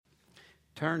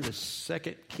turn to 2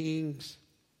 Kings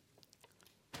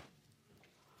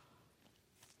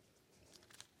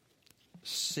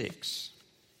 6.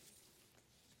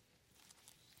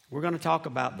 We're going to talk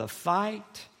about the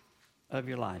fight of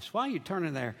your life. While you're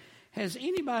turning there, has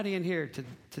anybody in here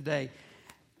today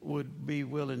would be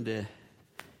willing to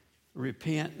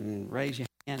repent and raise your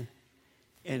hand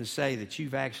and say that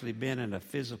you've actually been in a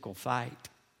physical fight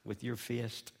with your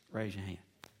fist? Raise your hand.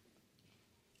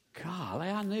 Golly,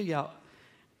 I knew y'all.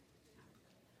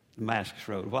 Damascus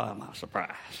Road, why am I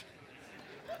surprised?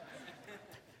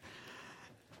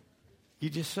 You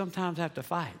just sometimes have to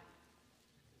fight.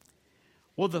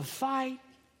 Well, the fight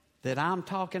that I'm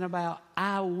talking about,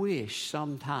 I wish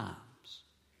sometimes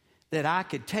that I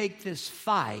could take this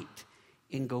fight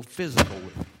and go physical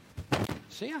with it.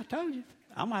 See, I told you.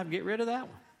 I'm going to have to get rid of that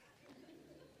one.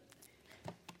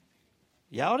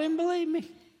 Y'all didn't believe me?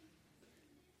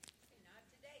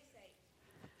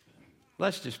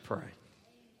 Let's just pray.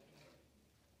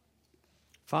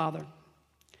 Father,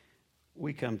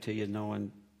 we come to you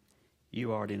knowing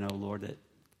you already know, Lord, that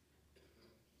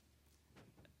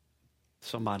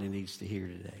somebody needs to hear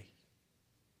today.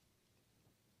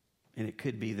 And it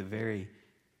could be the very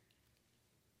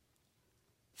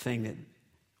thing that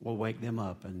will wake them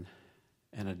up in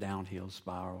a downhill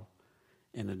spiral,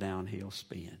 in a downhill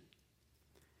spin.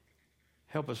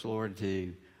 Help us, Lord,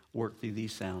 to work through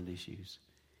these sound issues.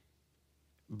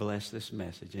 Bless this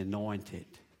message. Anoint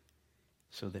it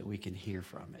so that we can hear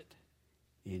from it.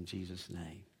 In Jesus'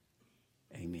 name,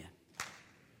 amen.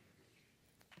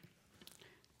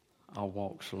 I'll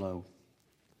walk slow.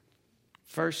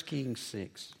 2 Kings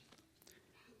 6.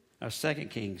 2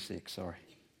 Kings 6, sorry.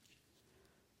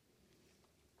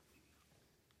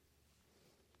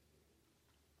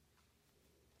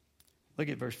 Look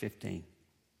at verse 15.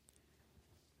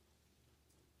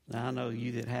 Now, I know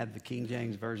you that have the King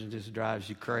James Version just drives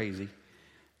you crazy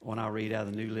when I read out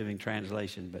of the New Living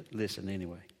Translation, but listen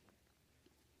anyway.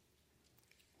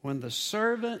 When the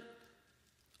servant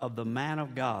of the man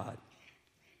of God,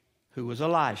 who was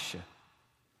Elisha,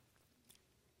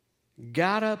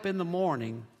 got up in the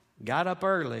morning, got up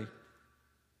early,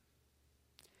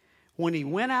 when he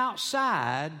went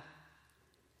outside,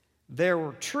 there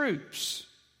were troops,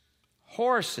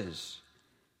 horses,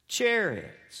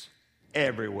 chariots,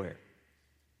 everywhere.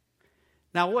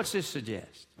 Now, what's this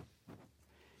suggest?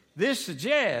 This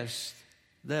suggests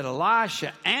that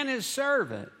Elisha and his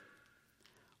servant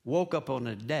woke up on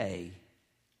a day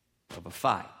of a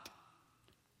fight.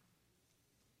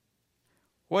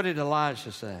 What did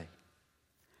Elisha say?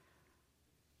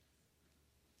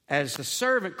 As the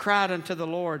servant cried unto the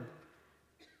Lord,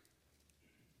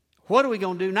 what are we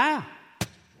going to do now?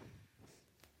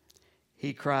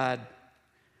 He cried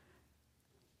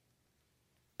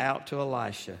out to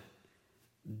Elisha,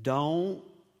 don't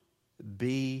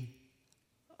be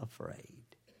afraid.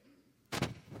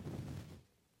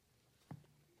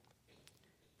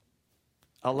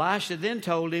 Elisha then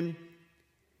told him,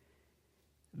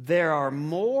 there are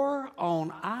more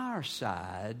on our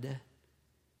side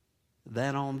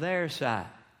than on their side.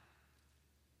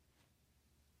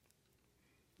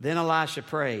 Then Elisha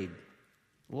prayed,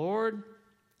 Lord,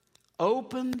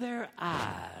 open their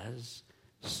eyes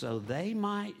so they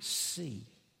might see.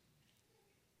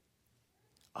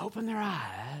 Open their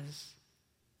eyes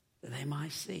that they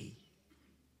might see.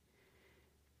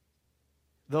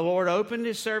 The Lord opened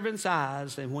his servant's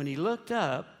eyes, and when he looked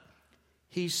up,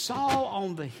 he saw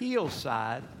on the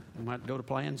hillside, I might go to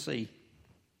plan C.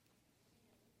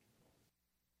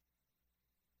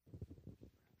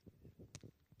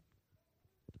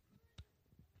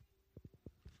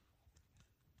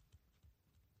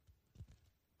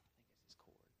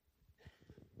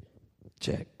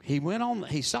 Check.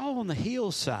 He saw on the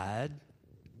hillside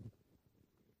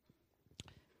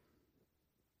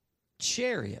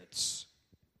chariots,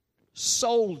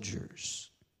 soldiers.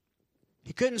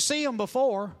 He couldn't see them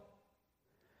before.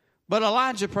 But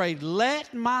Elijah prayed,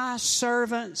 let my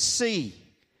servant see.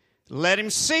 Let him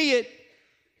see it.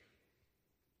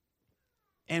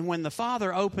 And when the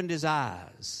Father opened his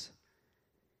eyes,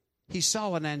 he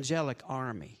saw an angelic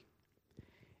army.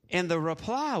 And the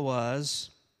reply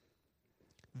was,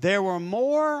 there were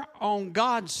more on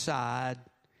God's side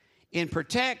in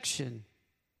protection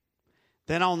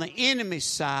than on the enemy's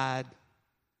side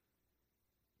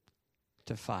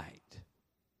to fight.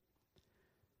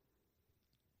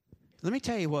 Let me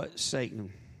tell you what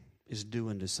Satan is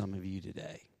doing to some of you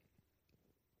today.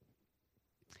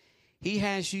 He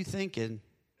has you thinking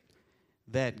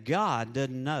that God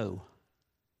doesn't know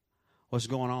what's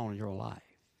going on in your life.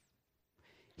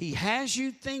 He has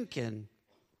you thinking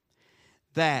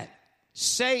that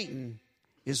Satan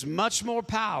is much more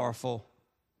powerful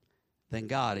than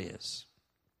God is.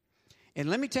 And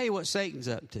let me tell you what Satan's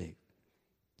up to.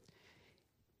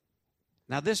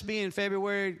 Now, this being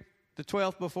February the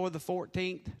 12th before the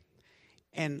 14th,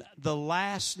 and the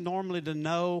last normally to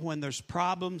know when there's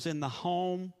problems in the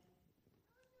home,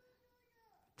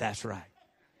 that's right.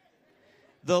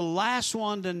 The last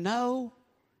one to know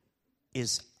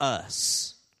is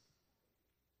us.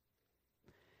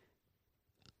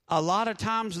 A lot of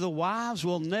times the wives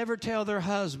will never tell their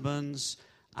husbands,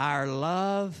 our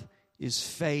love is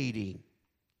fading.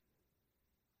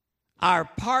 Our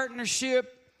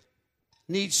partnership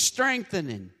needs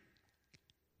strengthening.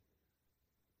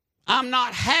 I'm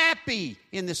not happy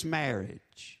in this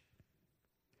marriage.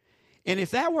 And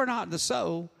if that were not the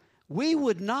so, we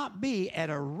would not be at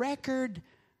a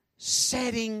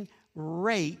record-setting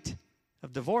rate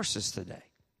of divorces today.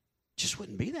 Just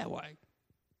wouldn't be that way.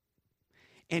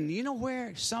 And you know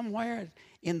where? Somewhere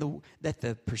that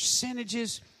the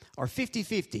percentages are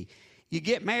 50-50. You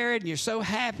get married and you're so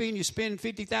happy and you spend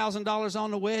 $50,000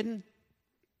 on the wedding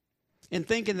and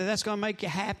thinking that that's going to make you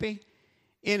happy.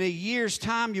 In a year's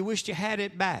time, you wished you had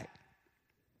it back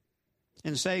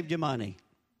and saved you money.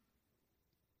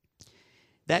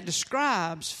 That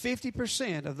describes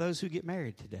 50% of those who get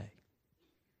married today.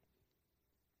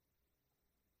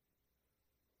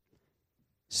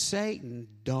 Satan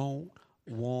don't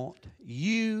want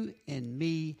you and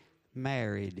me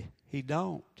married. He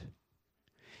don't.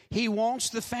 He wants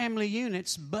the family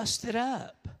units busted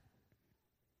up.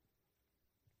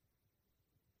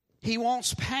 He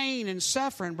wants pain and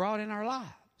suffering brought in our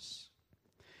lives.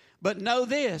 But know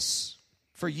this,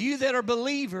 for you that are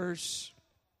believers,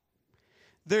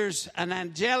 there's an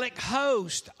angelic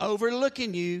host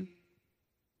overlooking you.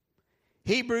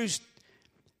 Hebrews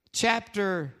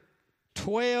chapter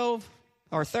 12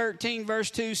 or 13 verse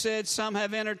 2 said, some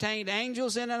have entertained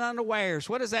angels in and unawares.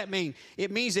 What does that mean? It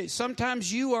means that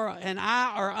sometimes you are and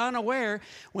I are unaware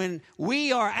when we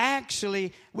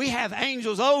have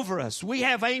angels over us. We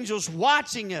have angels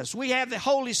watching us. We have the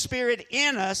Holy Spirit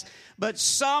in us. But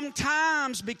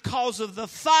sometimes because of the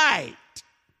fight,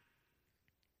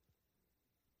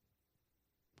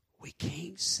 we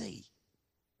can't see.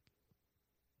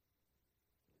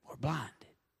 We're blinded.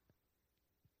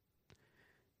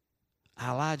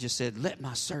 Elijah said, let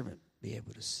my servant be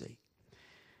able to see.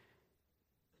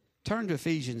 Turn to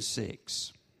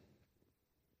Eph.6.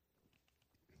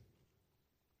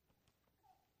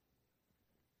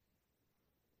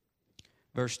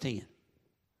 Verse 10.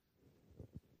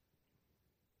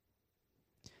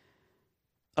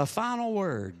 A final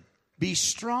word. Be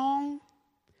strong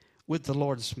with the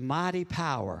Lord's mighty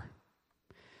power.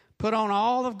 Put on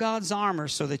all of God's armor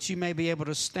so that you may be able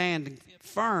to stand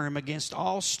firm against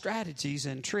all strategies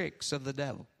and tricks of the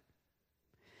devil.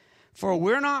 For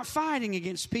we're not fighting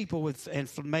against people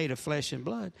made of flesh and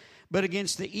blood, but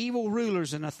against the evil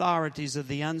rulers and authorities of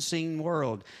the unseen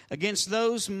world, against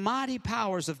those mighty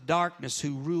powers of darkness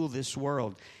who rule this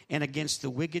world, and against the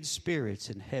wicked spirits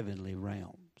in heavenly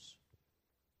realms.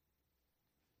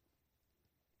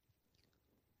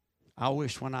 I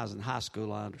wish when I was in high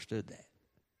school I understood that.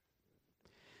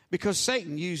 Because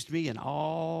Satan used me in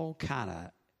all kind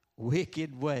of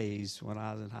wicked ways when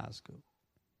I was in high school.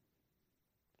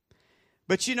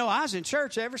 But you know, I was in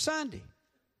church every Sunday.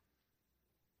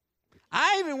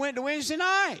 I even went to Wednesday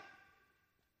night.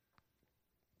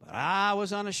 But I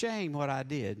was unashamed what I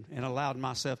did and allowed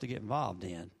myself to get involved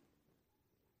in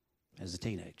as a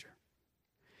teenager.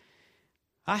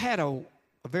 I had a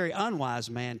very unwise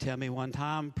man tell me one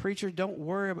time, preacher, don't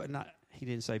worry about, he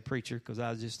didn't say preacher because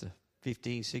I was just a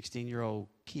 15, 16-year-old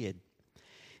kid.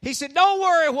 He said, don't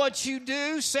worry what you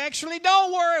do sexually.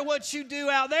 Don't worry what you do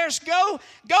out there.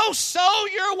 Go sow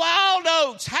your wild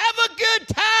oats. Have a good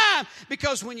time.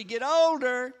 Because when you get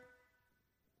older,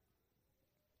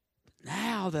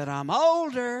 now that I'm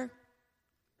older,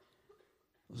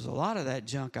 there's a lot of that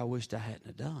junk I wished I hadn't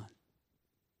have done.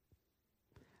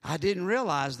 I didn't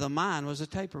realize the mind was a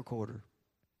tape recorder.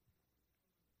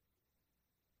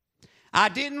 I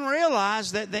didn't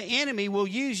realize that the enemy will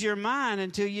use your mind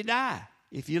until you die,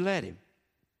 if you let him.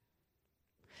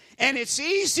 And it's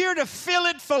easier to fill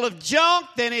it full of junk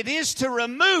than it is to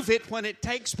remove it when it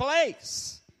takes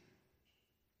place.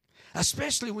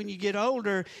 Especially when you get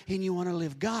older and you want to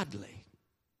live godly.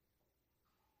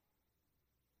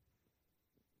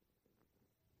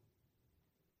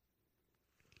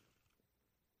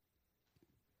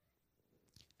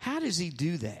 How does he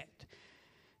do that?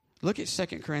 Look at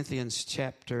 2 Corinthians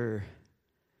chapter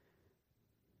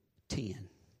 10.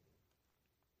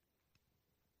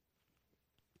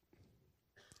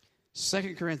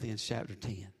 2 Corinthians chapter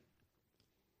 10.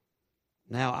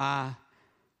 Now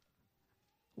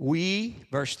we,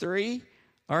 verse 3,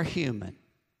 are human.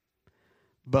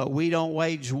 But we don't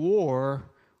wage war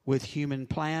with human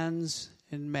plans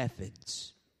and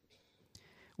methods.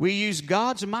 We use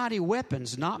God's mighty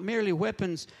weapons, not merely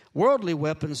weapons, worldly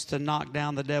weapons, to knock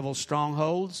down the devil's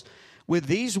strongholds. With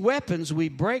these weapons, we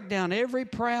break down every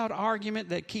proud argument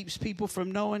that keeps people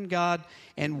from knowing God.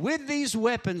 And with these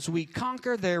weapons, we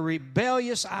conquer their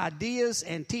rebellious ideas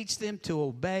and teach them to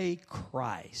obey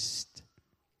Christ.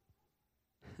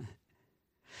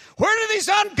 Where do these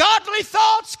ungodly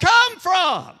thoughts come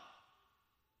from?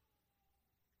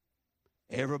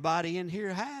 Everybody in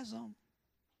here has them.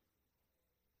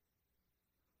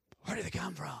 Where do they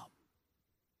come from?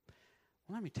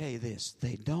 Well, let me tell you this.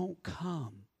 They don't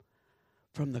come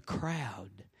from the crowd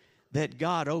that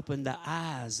God opened the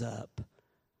eyes up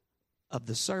of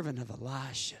the servant of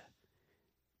Elisha.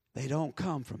 They don't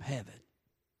come from heaven.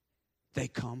 They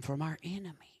come from our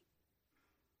enemy.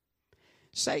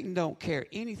 Satan don't care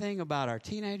anything about our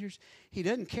teenagers. He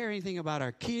doesn't care anything about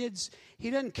our kids. He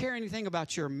doesn't care anything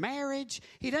about your marriage.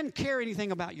 He doesn't care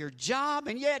anything about your job.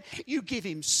 And yet you give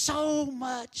him so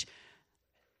much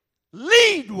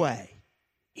leadway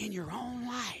in your own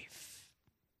life.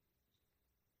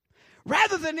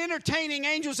 Rather than entertaining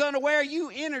angels unaware,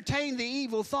 you entertain the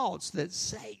evil thoughts that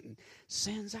Satan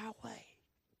sends our way.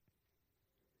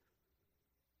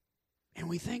 And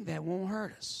we think that won't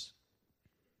hurt us.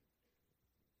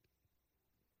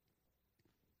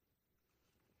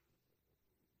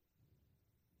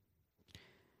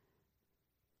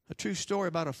 A true story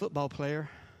about a football player.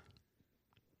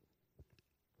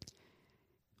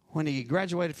 When he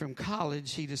graduated from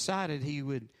college, he decided he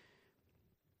would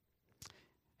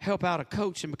help out a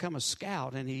coach and become a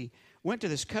scout. And he went to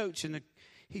this coach and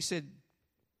he said,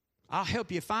 I'll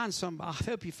help you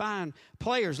find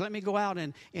players. Let me go out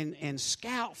and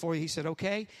scout for you. He said,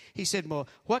 okay. He said, well,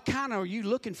 what kind are you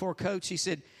looking for, coach? He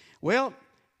said, well,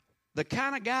 the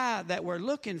kind of guy that we're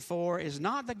looking for is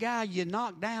not the guy you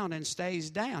knock down and stays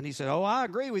down. He said, oh, I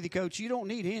agree with you, coach. You don't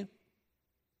need him.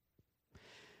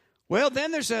 Well,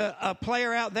 then there's a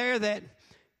player out there that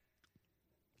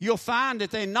you'll find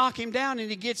that they knock him down and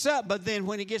he gets up. But then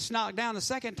when he gets knocked down the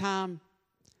second time,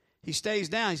 he stays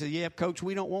down. He said, yeah, coach,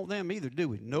 we don't want them either, do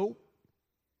we? Nope.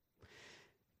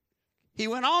 He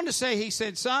went on to say, he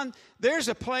said, son, there's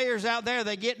a players out there,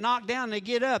 they get knocked down, they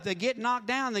get up. They get knocked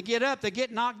down, they get up. They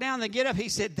get knocked down, they get up. He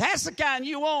said, that's the kind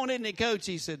you want, isn't it, coach?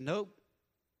 He said, nope.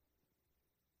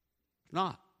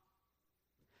 Not.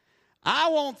 I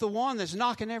want the one that's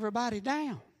knocking everybody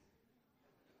down.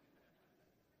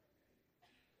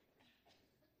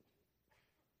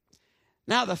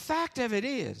 Now, the fact of it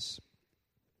is,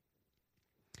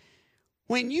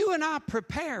 when you and I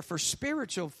prepare for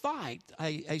spiritual fight,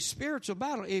 a spiritual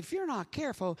battle, if you're not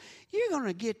careful, you're going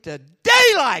to get the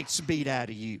daylights beat out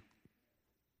of you.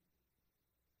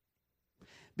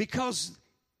 Because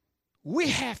we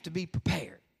have to be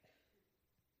prepared.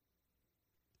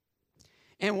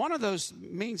 And one of those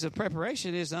means of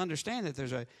preparation is to understand that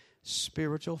there's a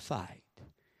spiritual fight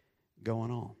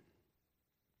going on.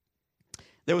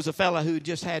 There was a fellow who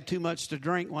just had too much to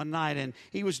drink one night, and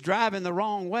he was driving the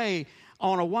wrong way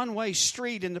on a one-way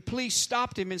street, and the police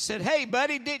stopped him and said, hey,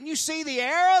 buddy, didn't you see the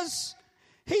arrows?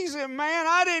 He said, man,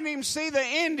 I didn't even see the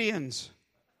Indians.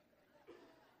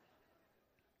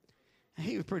 And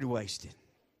he was pretty wasted.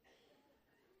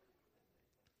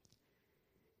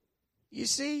 You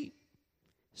see,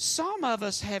 some of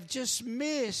us have just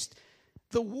missed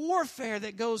the warfare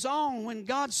that goes on when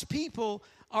God's people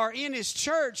are in His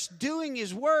church doing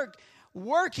His work,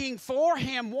 working for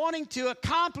Him, wanting to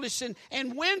accomplish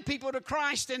and win people to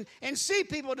Christ and see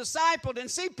people discipled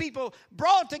and see people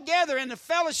brought together in the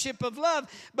fellowship of love.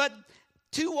 But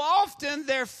too often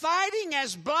they're fighting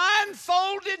as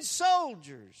blindfolded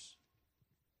soldiers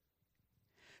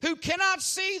who cannot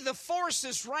see the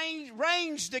forces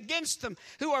ranged against them,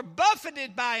 who are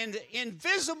buffeted by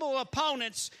invisible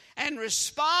opponents and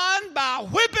respond by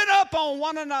whipping up on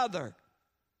one another.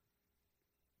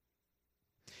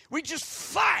 We just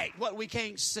fight what we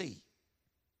can't see.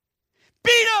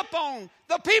 Beat up on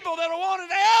the people that are wanting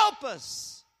to help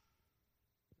us.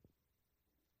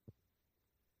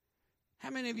 How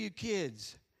many of you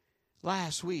kids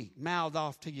last week mouthed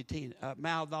off to your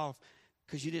mouthed off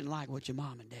because you didn't like what your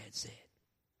mom and dad said?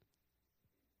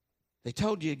 They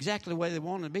told you exactly the way they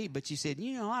wanted to be, but you said,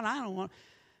 you know what, I don't want.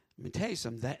 Let me tell you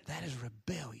something, that is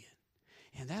rebellion.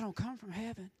 And that don't come from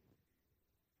heaven.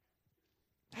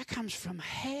 That comes from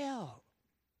hell.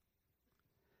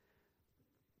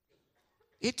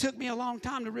 It took me a long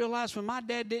time to realize when my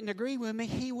dad didn't agree with me,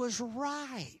 he was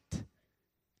right.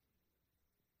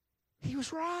 He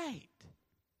was right.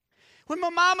 When my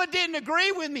mama didn't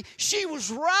agree with me, she was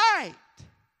right.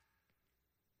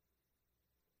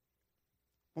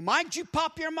 Well, Mike, did you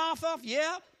pop your mouth off?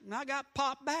 Yep, and I got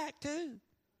popped back too.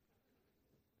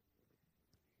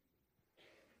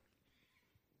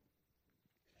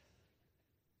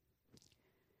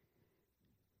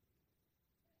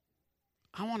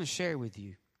 I want to share with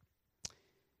you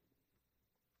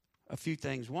a few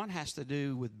things. One has to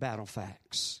do with battle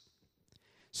facts.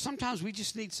 Sometimes we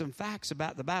just need some facts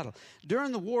about the battle.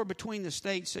 During the war between the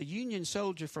states, a Union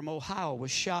soldier from Ohio was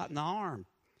shot in the arm.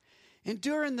 And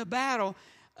during the battle,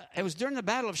 it was during the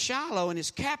Battle of Shiloh, and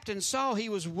his captain saw he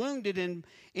was wounded, and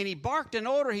he barked an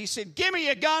order. He said, "Give me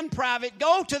your gun, private.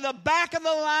 Go to the back of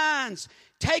the lines.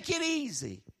 Take it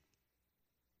easy.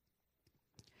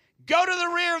 Go to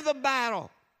the rear of the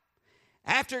battle."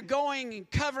 After going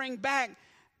and covering back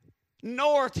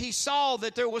north, he saw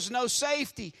that there was no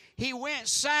safety. He went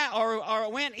south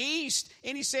or went east,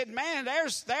 and he said, "Man,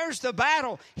 there's the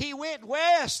battle." He went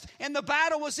west, and the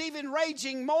battle was even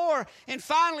raging more. And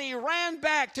finally, he ran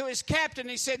back to his captain.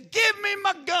 He said, "Give me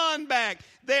my gun back.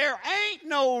 There ain't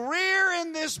no rear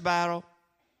in this battle."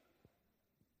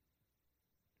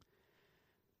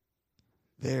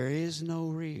 There is no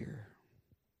rear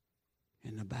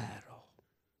in the battle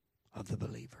of the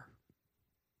believer.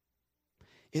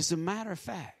 As a matter of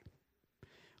fact,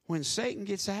 when Satan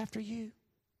gets after you,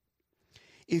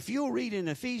 if you'll read in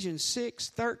Eph.6,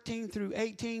 13 through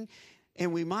 18,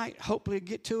 and we might hopefully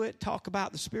get to it, talk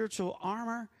about the spiritual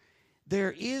armor,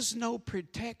 there is no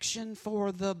protection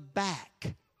for the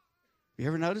back. You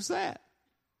ever notice that?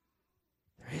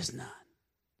 There is none.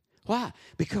 Why?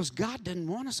 Because God didn't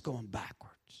want us going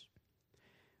backwards.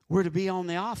 We're to be on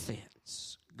the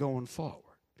offense going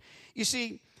forward. You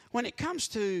see, when it comes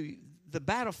to the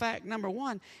battle fact number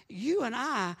one, you and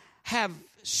I have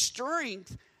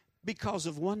strength because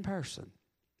of one person.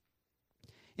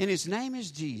 And his name is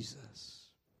Jesus.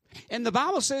 And the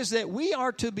Bible says that we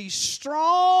are to be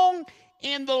strong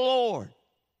in the Lord,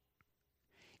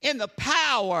 in the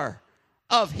power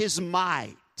of his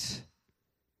might.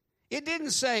 It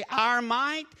didn't say our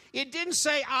might. It didn't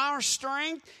say our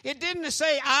strength. It didn't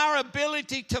say our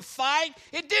ability to fight.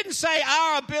 It didn't say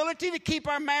our ability to keep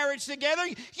our marriage together.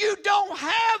 You don't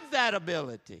have that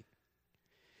ability.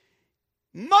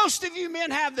 Most of you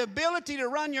men have the ability to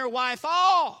run your wife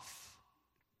off,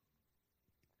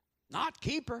 not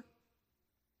keep her.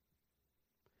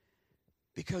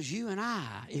 Because you and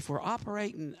I, if we're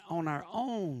operating on our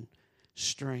own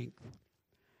strength,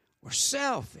 we're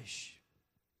selfish.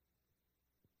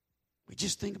 We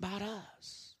just think about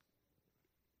us.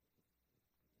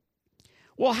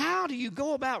 Well, how do you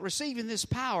go about receiving this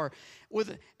power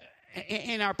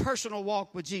in our personal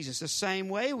walk with Jesus? The same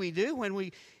way we do when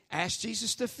we ask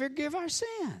Jesus to forgive our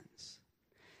sins.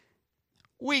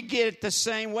 We get it the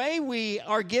same way we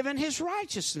are given his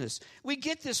righteousness. We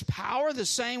get this power the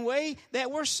same way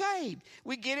that we're saved.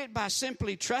 We get it by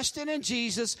simply trusting in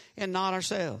Jesus and not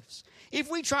ourselves. If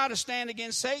we try to stand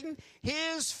against Satan,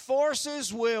 his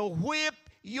forces will whip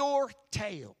your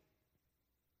tail.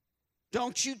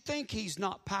 Don't you think he's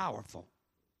not powerful?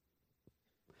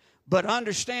 But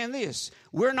understand this,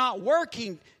 we're not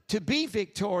working to be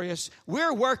victorious.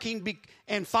 We're working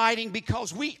and fighting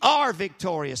because we are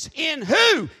victorious. In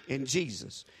who? In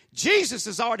Jesus. Jesus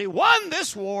has already won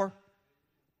this war.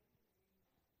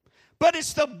 But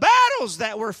it's the battles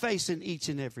that we're facing each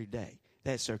and every day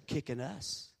that are kicking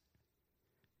us.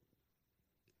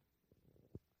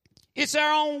 It's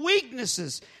our own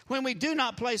weaknesses when we do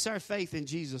not place our faith in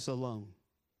Jesus alone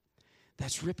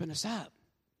that's ripping us up.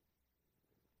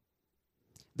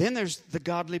 Then there's the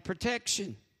godly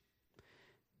protection.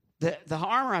 The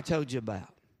armor I told you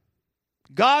about.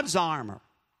 God's armor.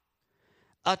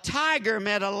 A tiger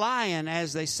met a lion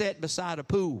as they sat beside a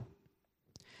pool.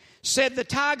 Said the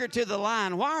tiger to the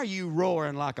lion, "Why are you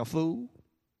roaring like a fool?"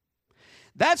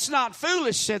 "That's not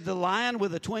foolish," said the lion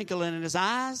with a twinkle in his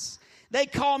eyes. "They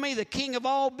call me the king of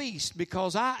all beasts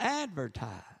because I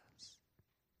advertise."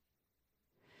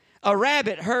 A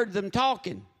rabbit heard them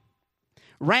talking,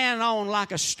 ran on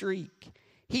like a streak.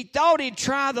 He thought he'd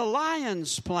try the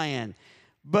lion's plan,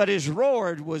 but his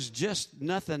roar was just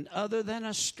nothing other than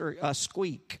a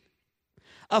squeak.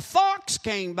 A fox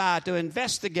came by to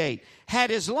investigate, had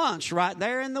his lunch right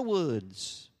there in the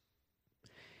woods.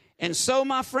 And so,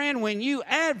 my friend, when you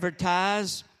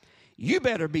advertise, you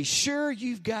better be sure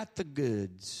you've got the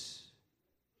goods.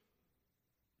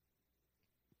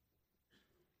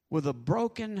 With a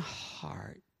broken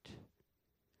heart,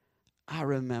 I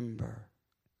remember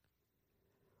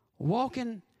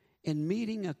walking and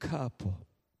meeting a couple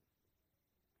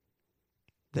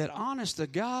that honest to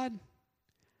God,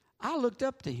 I looked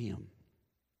up to him.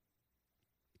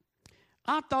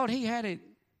 I thought he had it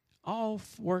all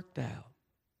worked out.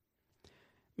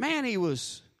 Man, he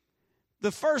was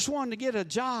the first one to get a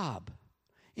job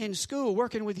in school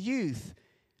working with youth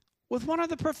with one of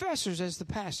the professors as the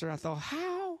pastor. I thought,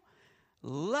 how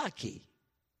lucky.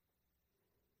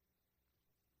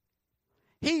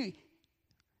 He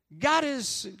got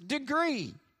his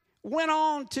degree, went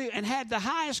on to and had the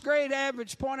highest grade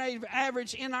average, point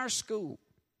average in our school.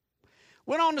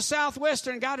 Went on to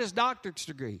Southwestern and got his doctorate's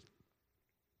degree.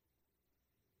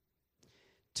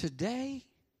 Today,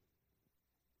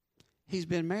 he's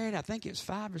been married, I think it's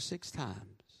 5 or 6 times.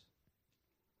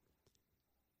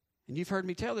 And you've heard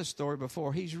me tell this story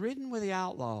before. He's ridden with the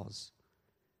Outlaws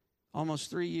almost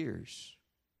 3 years.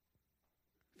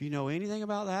 If you know anything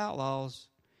about the Outlaws,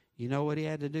 you know what he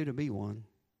had to do to be one.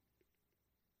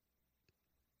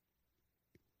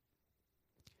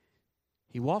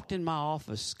 He walked in my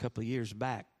office a couple of years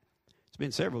back. It's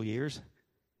been several years.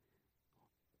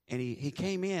 And he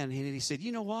came in and he said,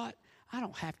 you know what? I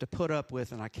don't have to put up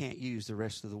with, and I can't use the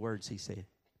rest of the words he said.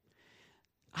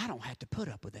 I don't have to put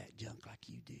up with that junk like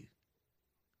you do.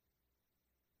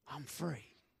 I'm free.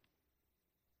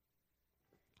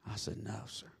 I said, no,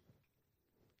 sir.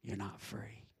 You're not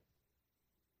free.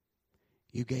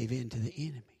 You gave in to the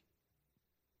enemy.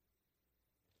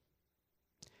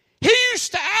 He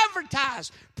used to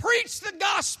advertise, preach the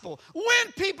gospel,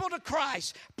 win people to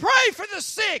Christ, pray for the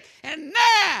sick, and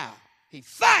now he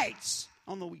fights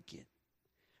on the weekend.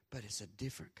 But it's a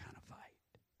different kind of fight.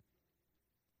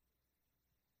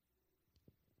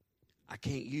 I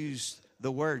can't use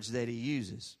the words that he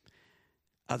uses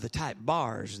of the type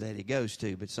bars that he goes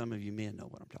to, but some of you men know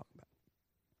what I'm talking about.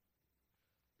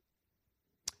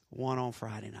 One on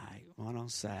Friday night, one on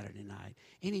Saturday night.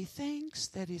 And he thinks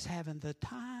that he's having the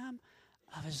time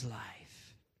of his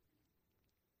life.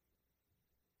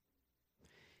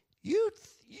 You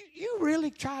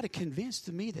really try to convince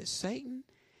me that Satan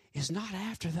is not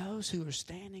after those who are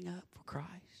standing up for Christ?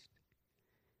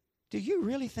 Do you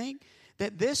really think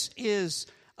that this is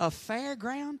a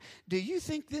fairground? Do you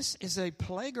think this is a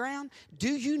playground? Do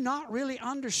you not really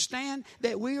understand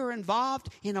that we are involved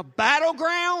in a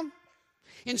battleground?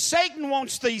 And Satan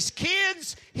wants these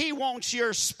kids. He wants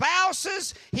your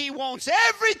spouses. He wants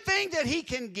everything that he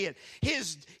can get.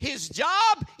 His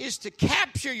job is to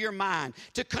capture your mind,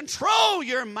 to control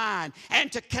your mind,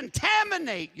 and to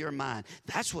contaminate your mind.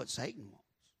 That's what Satan wants.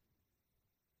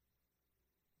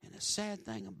 And the sad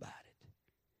thing about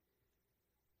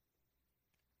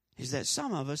it is that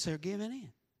some of us are giving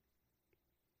in.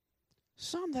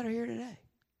 Some that are here today.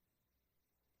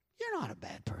 You're not a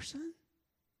bad person.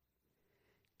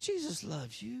 Jesus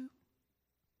loves you.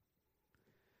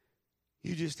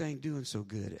 You just ain't doing so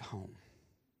good at home.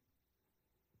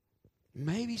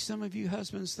 Maybe some of you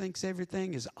husbands thinks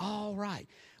everything is all right.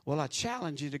 Well, I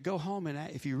challenge you to go home and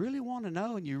if you really want to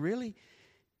know and you really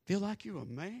feel like you're a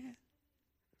man,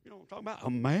 you know what I'm talking about? A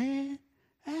man,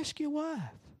 ask your wife.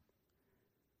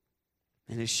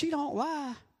 And if she don't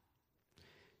lie,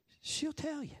 she'll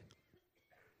tell you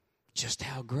just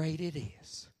how great it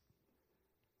is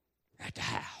at the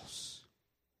house.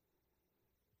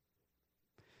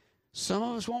 Some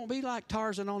of us won't be like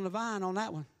Tarzan on the vine on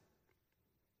that one.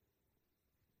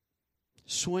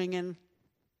 Swinging.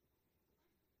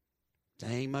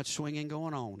 There ain't much swinging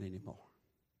going on anymore.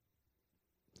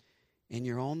 And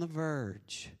you're on the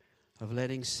verge of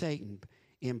letting Satan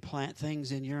implant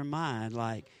things in your mind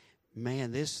like,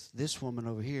 man, this woman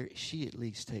over here, she at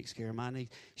least takes care of my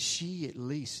needs. She at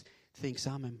least thinks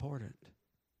I'm important.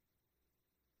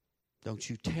 Don't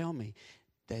you tell me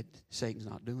that Satan's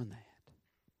not doing that.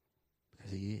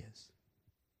 Because he is.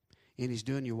 And he's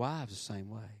doing your wives the same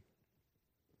way.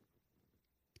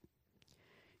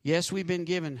 Yes, we've been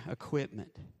given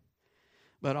equipment.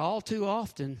 But all too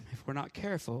often, if we're not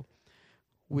careful,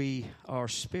 we are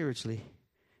spiritually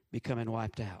becoming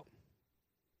wiped out.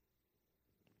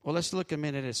 Well, let's look a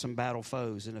minute at some battle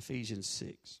foes in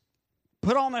Eph.6.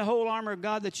 Put on the whole armor of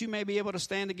God that you may be able to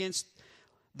stand against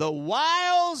the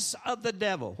wiles of the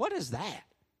devil. What is that?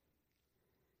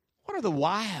 What are the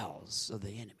wiles of the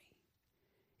enemy?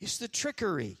 It's the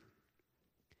trickery.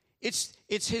 It's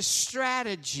his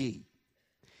strategy.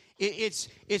 It's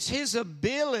his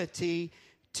ability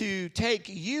to take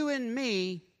you and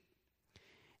me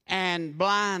and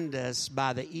blind us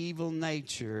by the evil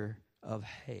nature of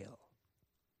hell.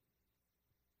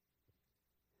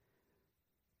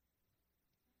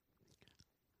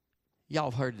 Y'all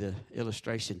have heard the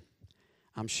illustration,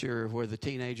 I'm sure, where the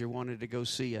teenager wanted to go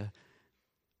see a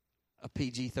a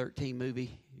PG-13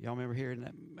 movie. Y'all remember hearing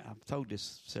that? I've told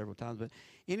this several times, but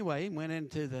anyway, went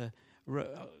into the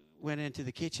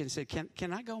kitchen and said,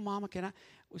 "Can I go, Mama? Can I?"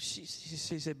 Well, she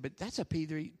said, "But that's a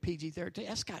PG-13.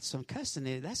 That's got some cussing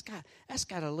in it. That's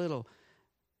got a little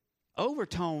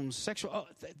overtones, sexual.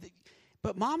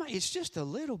 But Mama, it's just a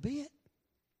little bit."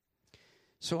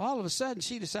 So all of a sudden,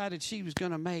 she decided she was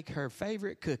going to make her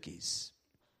favorite cookies.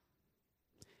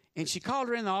 And she called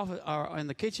her in the office or in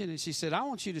the kitchen, and she said, "I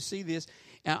want you to see this.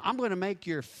 And I'm going to make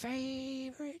your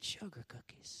favorite sugar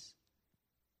cookies."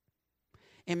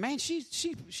 And man, she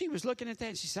was looking at that,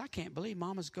 and she said, "I can't believe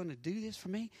Mama's going to do this for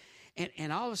me."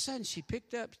 And all of a sudden, she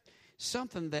picked up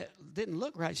something that didn't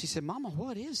look right. She said, "Mama,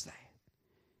 what is that?"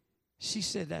 She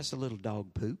said, "That's a little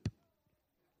dog poop."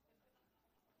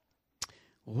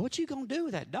 "Well, what you going to do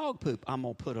with that dog poop?" "I'm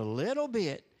going to put a little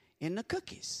bit in the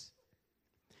cookies."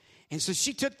 And so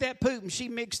she took that poop and she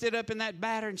mixed it up in that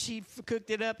batter and she cooked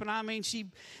it up. And I mean,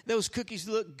 those cookies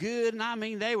looked good. And I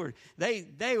mean, they were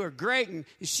great. And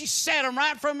she set them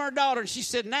right from her daughter. And she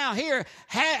said, "Now here,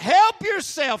 help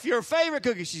yourself, your favorite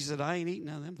cookie." She said, "I ain't eating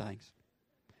none of them things."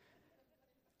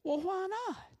 "Well, why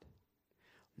not?"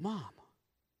 "Mama,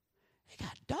 they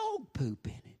got dog poop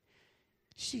in it."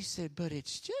 She said, "But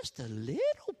it's just a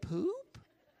little poop."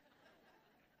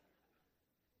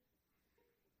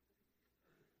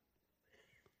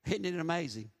 Isn't it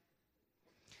amazing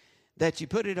that you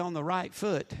put it on the right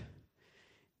foot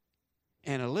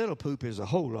and a little poop is a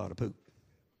whole lot of poop?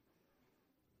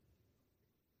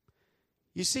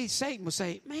 You see, Satan will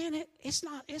say, "Man, it's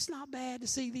not bad to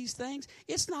see these things.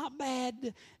 It's not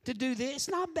bad to do this. It's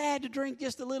not bad to drink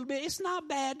just a little bit. It's not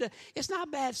bad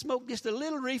to smoke just a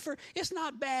little reefer. It's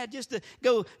not bad just to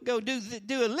go do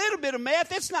a little bit of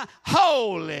meth. It's not."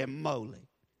 Holy moly.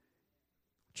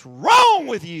 What's wrong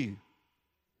with you?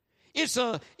 It's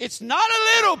not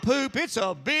a little poop. It's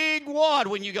a big wad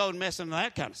when you go and mess with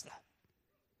that kind of stuff.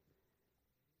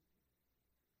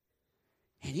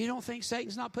 And you don't think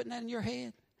Satan's not putting that in your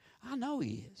head? I know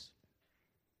he is.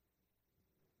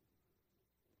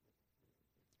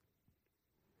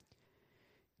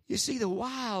 You see, the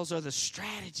wiles are the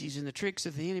strategies and the tricks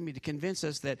of the enemy to convince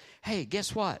us that, hey,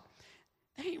 guess what?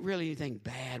 There ain't really anything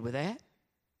bad with that.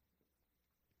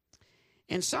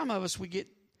 And some of us, we get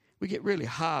really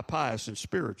high, pious, and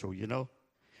spiritual, you know.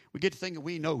 We get to thinking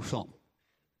we know something.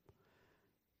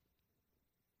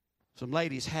 Some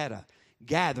ladies had a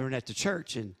gathering at the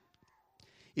church, and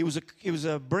it was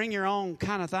a bring your own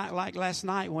kind of thing, like last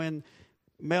night when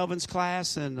Melvin's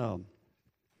class and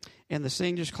the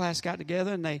seniors class got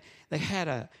together, and they had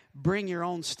a bring your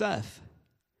own stuff.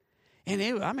 And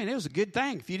it was a good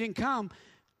thing. If you didn't come,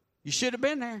 you should have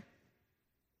been there.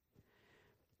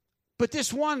 But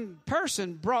this one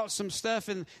person brought some stuff,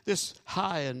 and this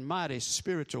high and mighty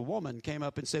spiritual woman came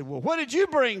up and said, "Well, what did you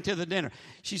bring to the dinner?"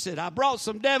 She said, "I brought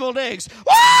some deviled eggs."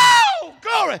 Whoa!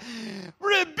 Glory!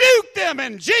 Rebuke them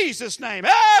in Jesus' name.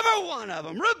 Every one of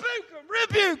them. Rebuke them.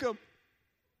 Rebuke them.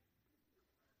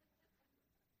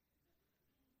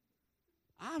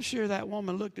 I'm sure that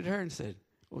woman looked at her and said,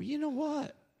 "Well, you know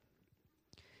what?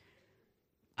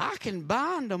 I can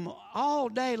bind them all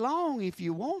day long if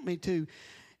you want me to.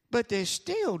 But they're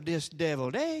still just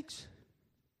deviled eggs.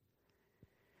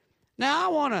 Now, I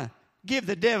want to give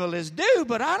the devil his due,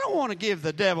 but I don't want to give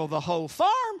the devil the whole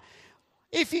farm.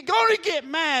 If you're going to get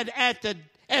mad at the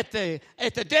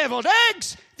deviled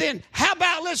eggs, then how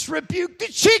about let's rebuke the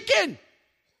chicken?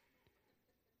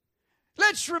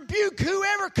 Let's rebuke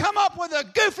whoever come up with a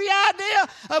goofy idea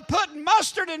of putting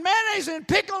mustard and mayonnaise and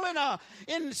pickle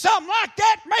in something like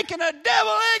that, making a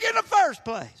devil egg in the first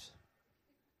place."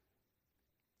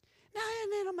 Now,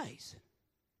 isn't it amazing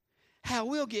how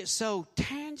we'll get so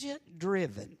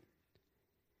tangent-driven,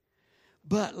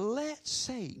 but let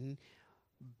Satan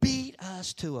beat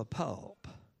us to a pulp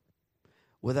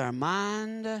with our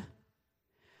mind,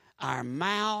 our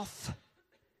mouth,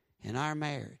 and our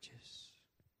marriages?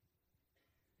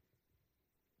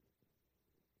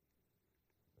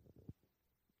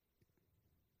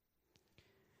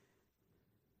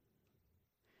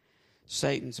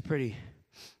 Satan's pretty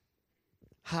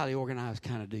highly organized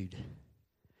kind of dude.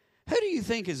 Who do you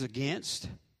think is against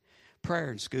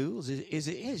prayer in schools? Is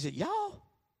it y'all?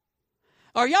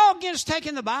 Are y'all against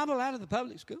taking the Bible out of the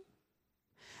public school?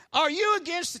 Are you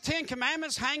against the 10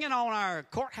 Commandments hanging on our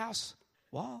courthouse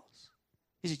walls?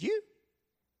 Is it you?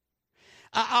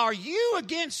 Are you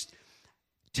against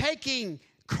taking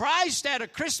Christ out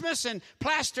of Christmas and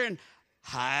plastering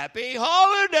 "Happy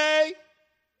Holiday"?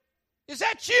 Is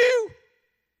that you?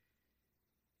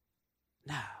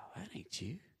 No, that ain't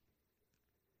you.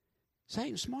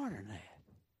 Satan's smarter than that.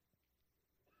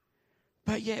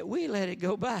 But yet we let it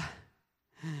go by.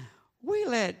 We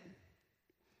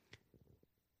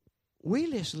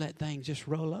just let things just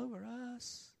roll over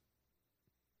us.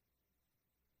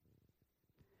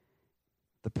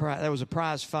 There was a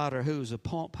prize fighter whose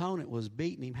opponent was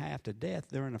beating him half to death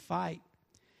during a fight.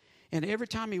 And every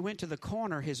time he went to the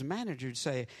corner, his manager would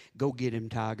say, "Go get him,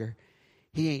 Tiger.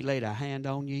 He ain't laid a hand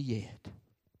on you yet."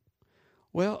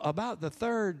 Well, about the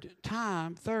third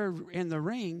in the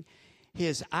ring,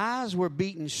 his eyes were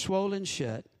beaten swollen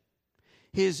shut.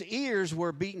 His ears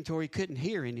were beaten to where he couldn't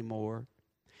hear anymore.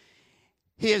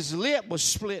 His lip was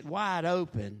split wide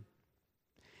open.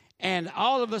 And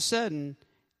all of a sudden,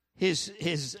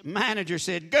 his manager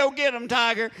said, "Go get him,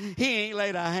 Tiger. He ain't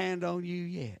laid a hand on you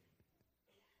yet."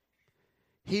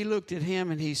 He looked at him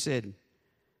and he said,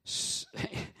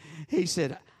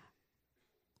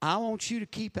 "I want you to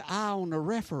keep an eye on the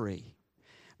referee,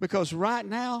 because right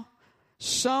now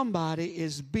somebody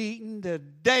is beating the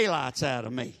daylights out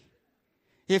of me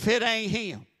if it ain't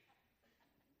him."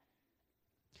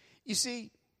 You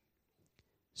see,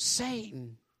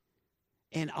 Satan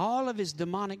and all of his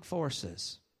demonic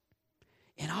forces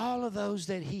and all of those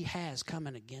that he has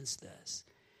coming against us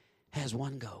has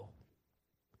one goal: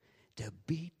 to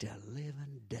beat the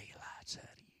living daylights out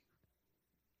of you.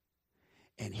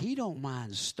 And he don't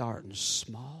mind starting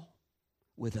small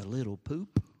with a little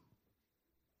poop.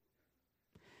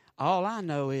 All I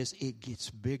know is it gets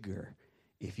bigger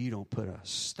if you don't put a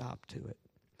stop to it.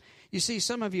 You see,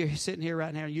 some of you are sitting here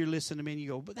right now and you're listening to me and you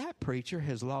go, "But that preacher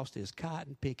has lost his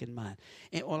cotton picking mind."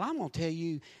 And well, I'm going to tell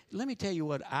you, let me tell you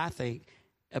what I think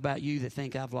about you that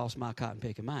think I've lost my cotton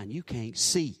picking mind. You can't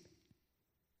see.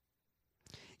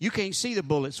 You can't see the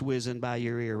bullets whizzing by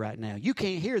your ear right now. You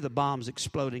can't hear the bombs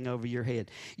exploding over your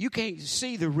head. You can't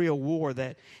see the real war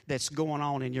that's going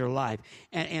on in your life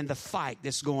and the fight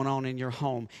that's going on in your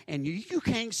home. And you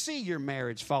can't see your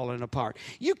marriage falling apart.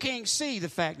 You can't see the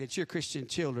fact that your Christian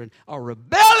children are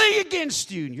rebelling against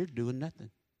you and you're doing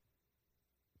nothing.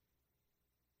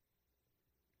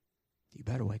 You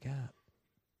better wake up.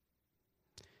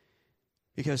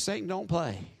 Because Satan don't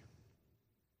play.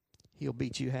 He'll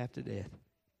beat you half to death.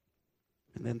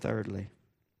 And then thirdly,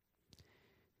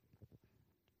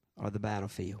 are the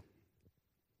battlefield.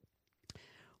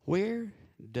 Where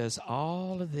does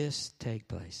all of this take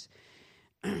place?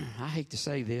 I hate to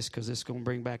say this because it's going to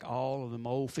bring back all of them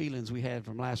old feelings we had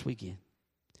from last weekend.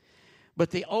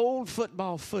 But the old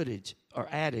football footage or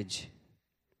adage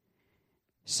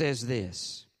says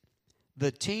this: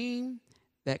 the team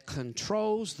that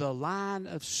controls the line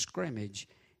of scrimmage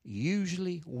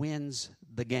usually wins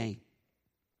the game.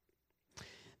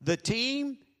 The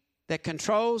team that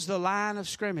controls the line of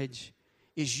scrimmage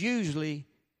is usually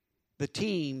the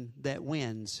team that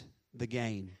wins the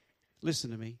game.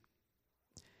 Listen to me.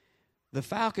 The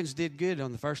Falcons did good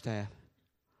on the first half,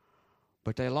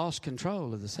 but they lost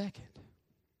control of the second.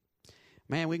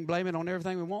 Man, we can blame it on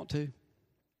everything we want to.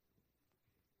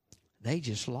 They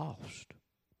just lost.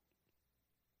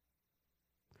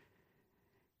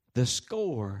 The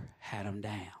score had them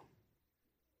down.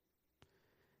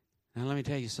 Now, let me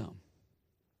tell you something.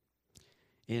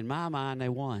 In my mind, they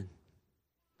won.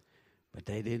 But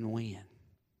they didn't win.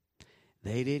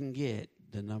 They didn't get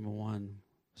the number one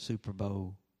Super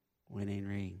Bowl winning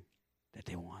ring that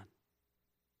they won.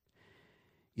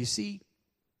 You see,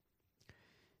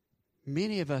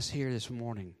 many of us here this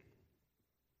morning,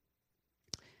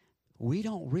 we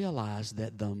don't realize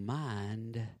that the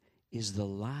mind is the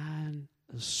line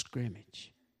of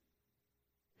scrimmage.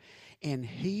 And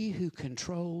he who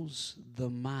controls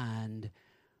the mind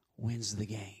wins the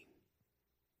game.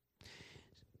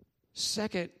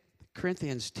 2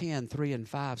 Corinthians 10, 3 and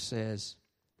 5 says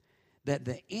that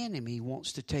the enemy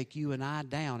wants to take you and I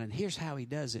down. And here's how he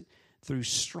does it: through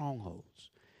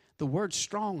strongholds. The word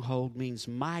stronghold means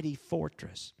mighty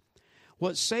fortress.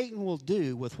 What Satan will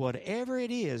do with whatever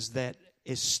it is that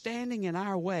is standing in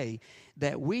our way,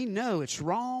 that we know it's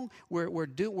wrong,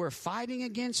 we're fighting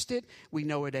against it, we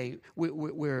know it ain't,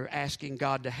 we're asking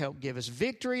God to help give us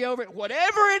victory over it.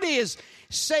 Whatever it is,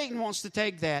 Satan wants to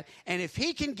take that, and if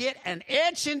he can get an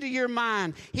etch into your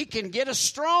mind, he can get a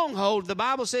stronghold. The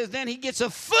Bible says then he gets a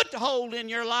foothold in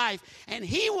your life, and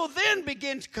he will then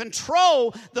begin to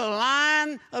control the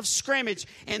line of scrimmage.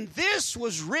 And this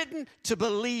was written to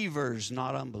believers,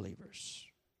 not unbelievers.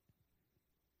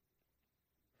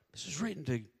 This is written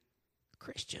to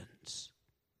Christians.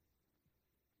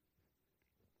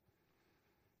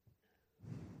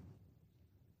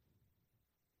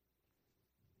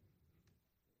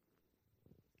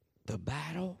 The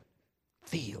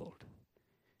battlefield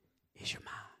is your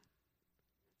mind.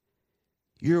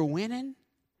 You're winning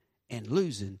and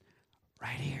losing Right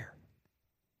here.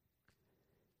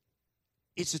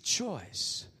 It's a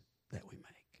choice that we make.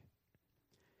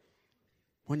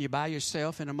 When you're by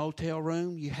yourself in a motel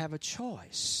room, you have a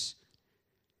choice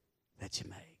that you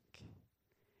make.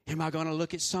 Am I going to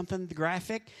look at something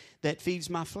graphic that feeds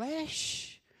my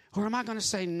flesh? Or am I going to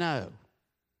say no?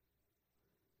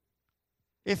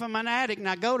 If I'm an addict and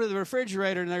I go to the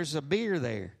refrigerator and there's a beer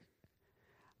there,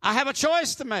 I have a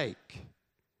choice to make.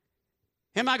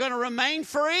 Am I going to remain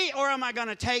free or am I going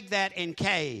to take that and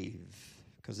cave?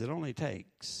 Because it only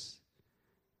takes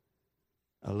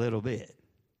a little bit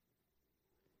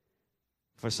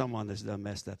for someone that's done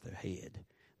messed up their head,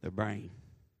 their brain.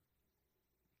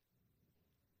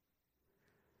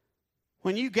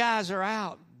 When you guys are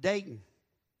out dating,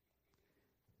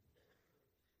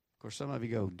 of course, some of you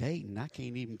go, dating? I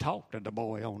can't even talk to the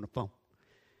boy on the phone.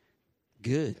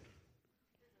 Good.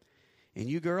 And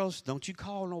you girls, don't you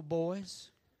call no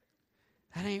boys.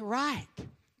 That ain't right.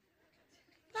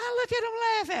 Now look at them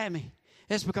laugh at me.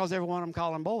 It's because every one of them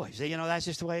call them boys. You know, that's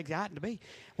just the way it got to be.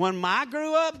 When I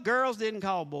grew up, girls didn't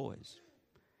call boys.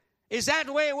 Is that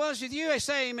the way it was with you? I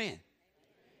say amen.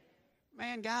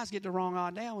 Man, guys get the wrong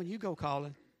idea when you go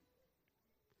calling.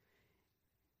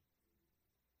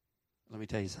 Let me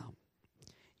tell you something.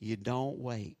 You don't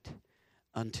wait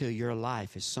until your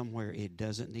life is somewhere it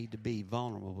doesn't need to be,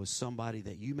 vulnerable with somebody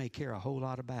that you may care a whole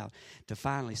lot about, to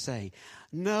finally say,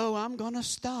 no, I'm going to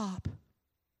stop.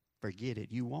 Forget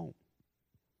it. You won't.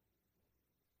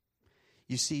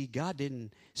 You see,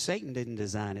 Satan didn't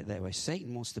design it that way.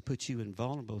 Satan wants to put you in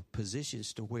vulnerable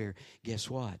positions to where, guess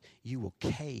what? You will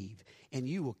cave. And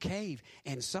you will cave.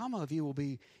 And some of you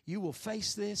will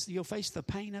face this. You'll face the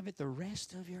pain of it the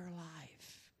rest of your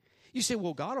life. You say,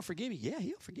 well, God will forgive you. Yeah,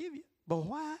 he'll forgive you. But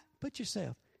why put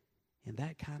yourself in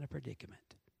that kind of predicament?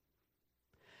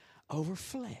 Over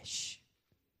flesh.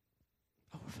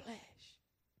 Over flesh.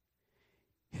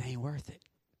 It ain't worth it.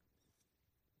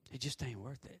 It just ain't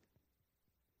worth it.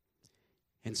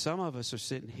 And some of us are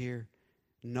sitting here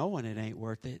knowing it ain't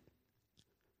worth it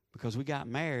because we got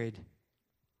married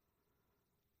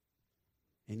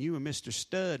and you were Mr.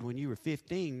 Stud when you were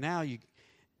 15. Now you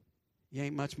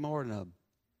ain't much more than a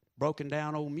broken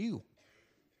down old mule.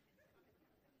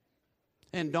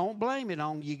 And don't blame it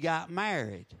on you got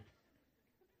married.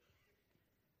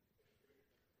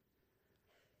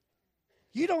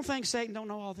 You don't think Satan don't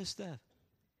know all this stuff?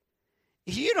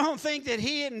 You don't think that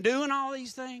he isn't doing all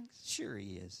these things? Sure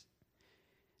he is.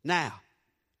 Now,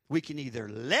 we can either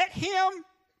let him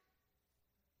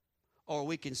or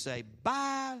we can say,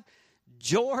 by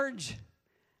George,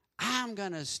 I'm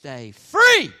going to stay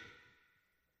free.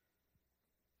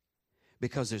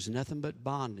 Because there's nothing but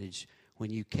bondage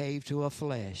when you cave to a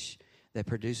flesh that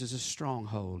produces a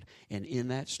stronghold. And in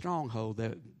that stronghold,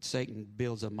 Satan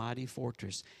builds a mighty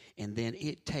fortress. And then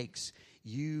it takes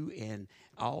you and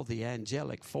all the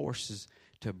angelic forces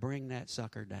to bring that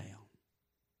sucker down.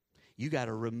 You got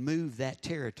to remove that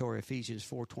territory, Ephesians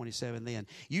 4:27 then.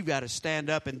 You got to stand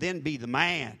up and then be the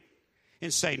man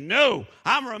and say, no,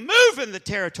 I'm removing the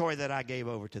territory that I gave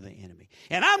over to the enemy.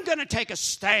 And I'm going to take a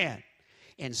stand.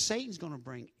 And Satan's going to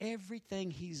bring everything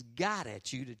he's got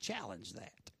at you to challenge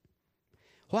that.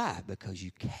 Why? Because you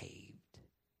caved.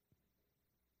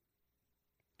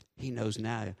 He knows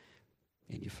now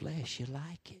in your flesh you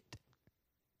like it.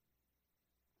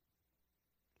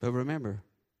 But remember,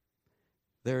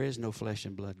 there is no flesh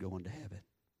and blood going to heaven.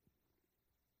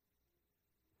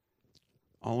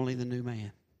 Only the new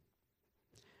man.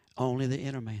 Only the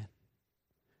inner man.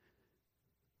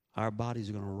 Our bodies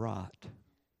are going to rot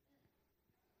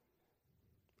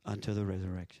until the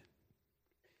resurrection.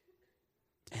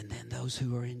 And then those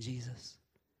who are in Jesus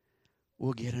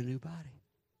will get a new body.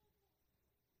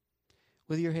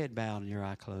 With your head bowed and your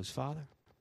eye closed, Father,